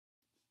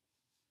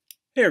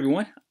Hey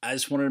everyone, I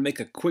just wanted to make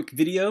a quick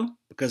video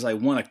because I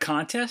won a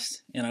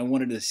contest and I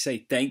wanted to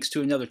say thanks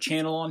to another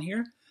channel on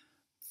here.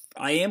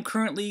 I am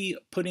currently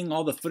putting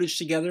all the footage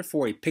together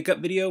for a pickup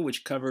video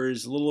which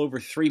covers a little over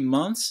 3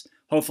 months.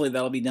 Hopefully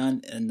that'll be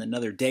done in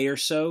another day or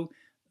so.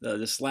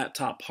 This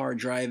laptop hard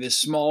drive is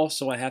small,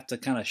 so I have to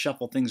kind of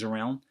shuffle things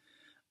around.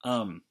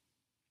 I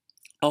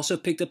also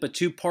picked up a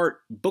 2-part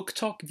book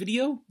talk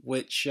video,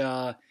 which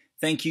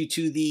thank you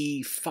to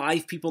the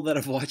 5 people that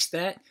have watched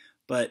that.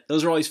 But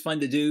those are always fun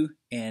to do,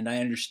 and I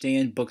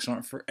understand books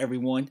aren't for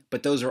everyone,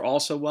 but those are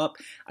also up.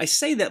 I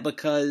say that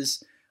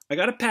because I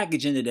got a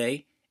package in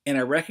today, and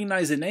I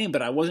recognized the name,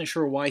 but I wasn't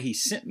sure why he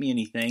sent me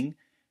anything.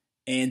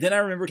 And then I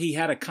remembered he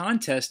had a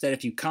contest that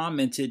if you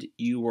commented,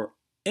 you were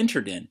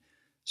entered in.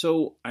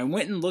 So I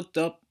went and looked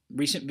up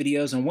recent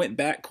videos and went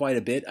back quite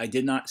a bit. I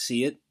did not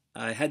see it.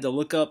 I had to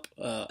look up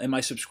in my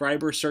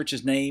subscriber, search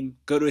his name,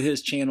 go to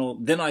his channel.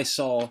 Then I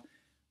saw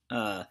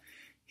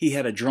he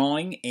had a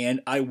drawing, and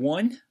I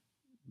won.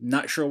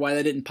 Not sure why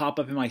that didn't pop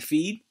up in my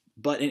feed,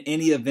 but in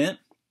any event,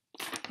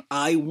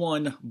 I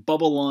won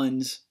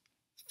Bubblun's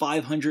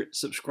 500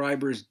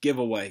 subscribers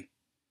giveaway.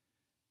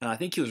 I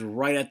think he was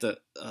right at the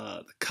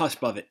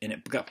cusp of it, and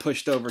it got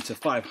pushed over to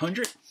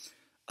 500.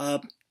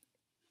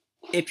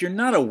 If you're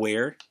not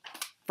aware,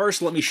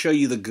 first let me show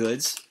you the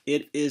goods.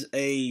 It is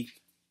a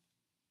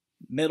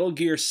Metal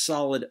Gear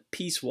Solid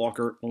Peace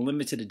Walker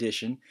limited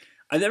edition.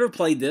 I've never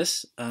played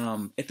this.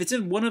 If it's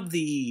in one of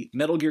the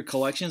Metal Gear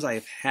collections, I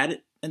have had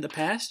it in the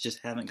past, just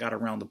haven't got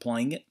around to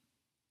playing it.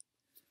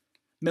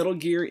 Metal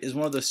Gear is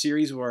one of those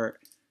series where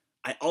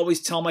I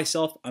always tell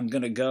myself I'm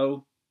going to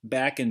go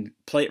back and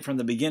play it from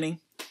the beginning.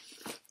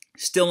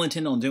 Still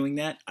intend on doing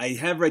that. I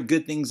have read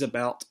good things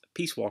about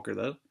Peace Walker,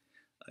 though.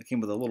 It came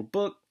with a little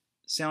book,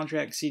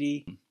 soundtrack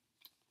CD,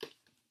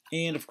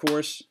 and, of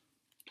course,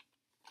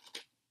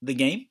 the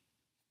game.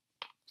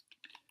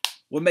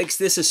 What makes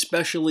this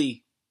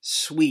especially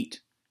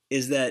sweet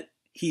is that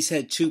he's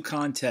had 2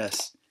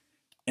 contests,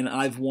 and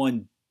I've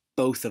won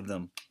both of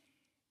them.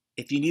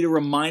 If you need a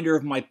reminder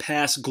of my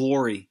past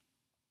glory,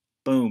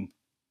 boom.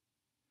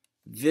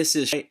 This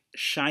is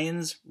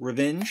Cheyenne's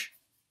Revenge.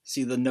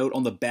 See the note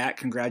on the back,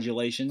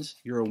 congratulations,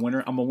 you're a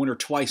winner. I'm a winner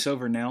twice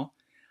over now.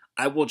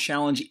 I will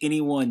challenge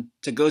anyone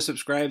to go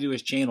subscribe to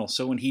his channel,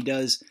 so when he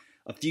does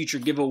a future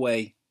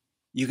giveaway,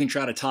 you can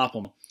try to top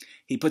him.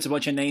 He puts a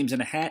bunch of names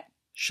in a hat,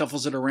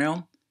 shuffles it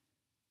around.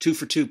 2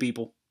 for 2,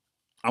 people.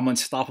 I'm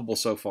unstoppable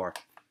so far.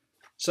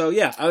 So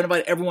yeah, I would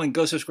invite everyone to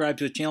go subscribe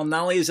to his channel.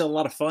 Not only is it a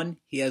lot of fun,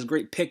 he has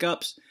great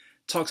pickups,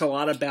 talks a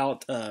lot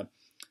about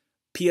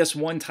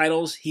PS1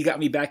 titles. He got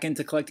me back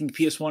into collecting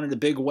PS1 in a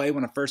big way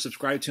when I first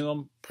subscribed to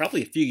him,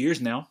 probably a few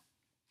years now.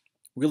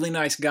 Really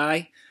nice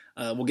guy.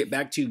 We'll get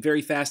back to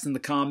very fast in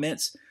the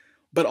comments,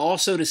 but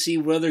also to see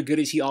what other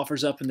goodies he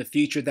offers up in the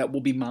future that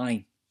will be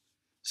mine.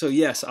 So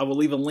yes, I will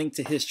leave a link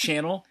to his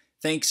channel.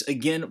 Thanks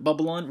again,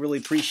 Bubblun. Really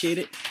appreciate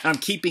it. I'm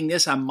keeping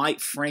this. I might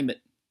frame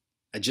it.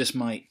 I just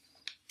might.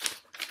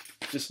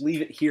 Just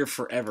leave it here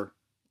forever.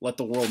 Let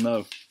the world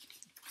know.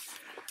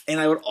 And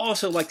I would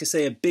also like to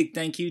say a big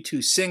thank you to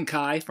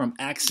Senkai from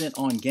Accent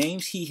on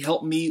Games. He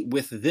helped me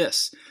with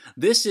this.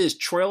 This is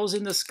Trails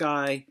in the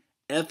Sky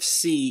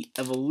FC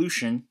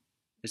Evolution.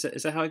 Is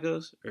that how it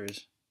goes? Or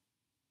is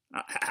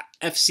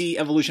FC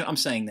Evolution? I'm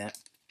saying that.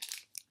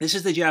 This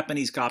is the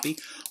Japanese copy.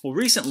 Well,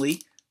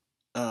 recently,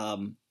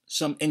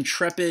 some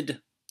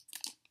intrepid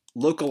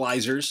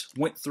localizers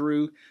went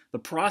through the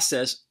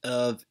process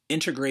of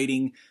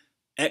integrating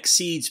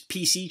Xseed's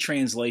PC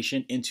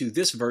translation into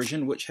this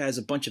version, which has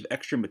a bunch of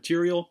extra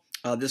material.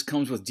 This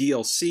comes with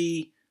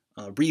DLC,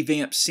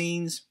 revamped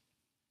scenes.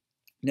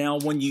 Now,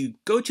 when you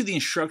go to the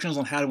instructions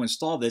on how to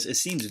install this, it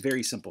seems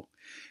very simple.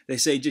 They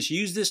say just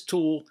use this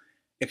tool,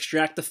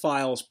 extract the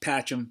files,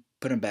 patch them,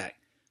 put them back.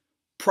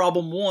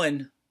 Problem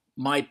 1,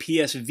 my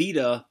PS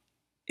Vita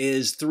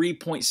is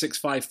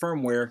 3.65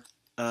 firmware.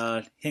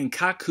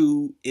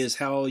 Henkaku is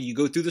how you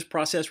go through this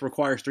process,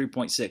 requires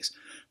 3.6.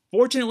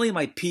 Fortunately,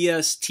 my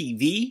PS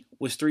TV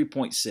was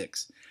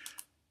 3.6.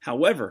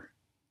 However,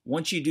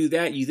 once you do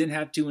that, you then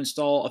have to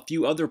install a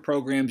few other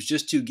programs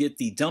just to get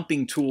the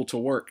dumping tool to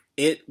work.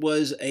 It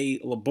was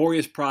a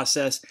laborious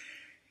process.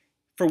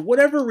 For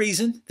whatever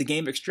reason, the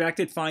game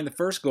extracted fine the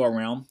first go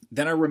around.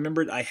 Then I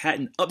remembered I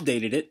hadn't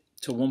updated it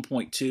to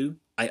 1.2.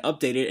 I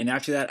updated it, and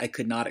after that, I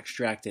could not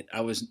extract it.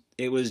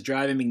 It was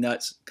driving me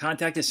nuts.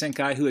 Contacted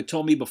Senkai, who had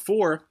told me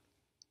before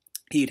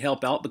he'd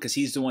help out because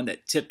he's the one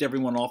that tipped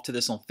everyone off to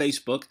this on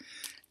Facebook.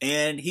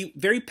 And he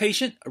very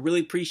patient. I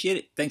really appreciate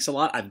it. Thanks a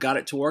lot. I've got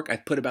it to work. I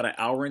put about an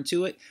hour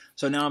into it.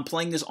 So now I'm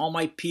playing this on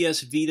my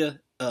PS Vita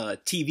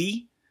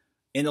TV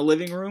in the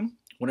living room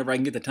whenever I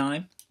can get the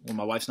time when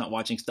my wife's not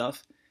watching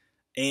stuff.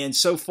 And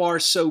so far,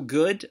 so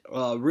good.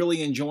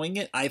 Really enjoying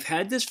it. I've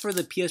had this for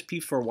the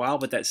PSP for a while,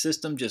 but that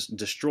system just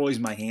destroys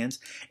my hands.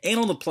 And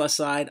on the plus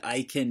side,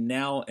 I can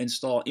now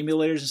install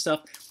emulators and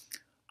stuff.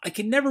 I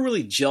can never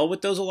really gel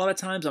with those a lot of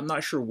times. I'm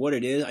not sure what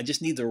it is. I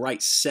just need the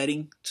right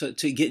setting to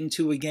get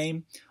into a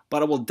game.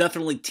 but I will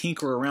definitely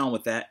tinker around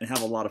with that and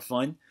have a lot of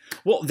fun.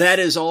 Well, that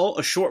is all.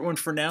 A short one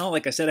for now.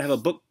 Like I said, I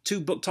have two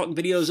book talk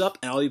videos up,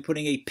 and I'll be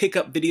putting a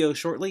pickup video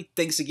shortly.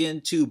 Thanks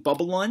again to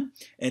Bubblun,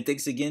 and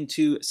thanks again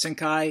to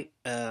Senkai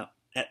at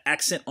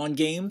Accent on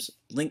Games.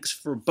 Links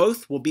for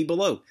both will be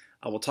below.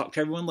 I will talk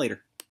to everyone later.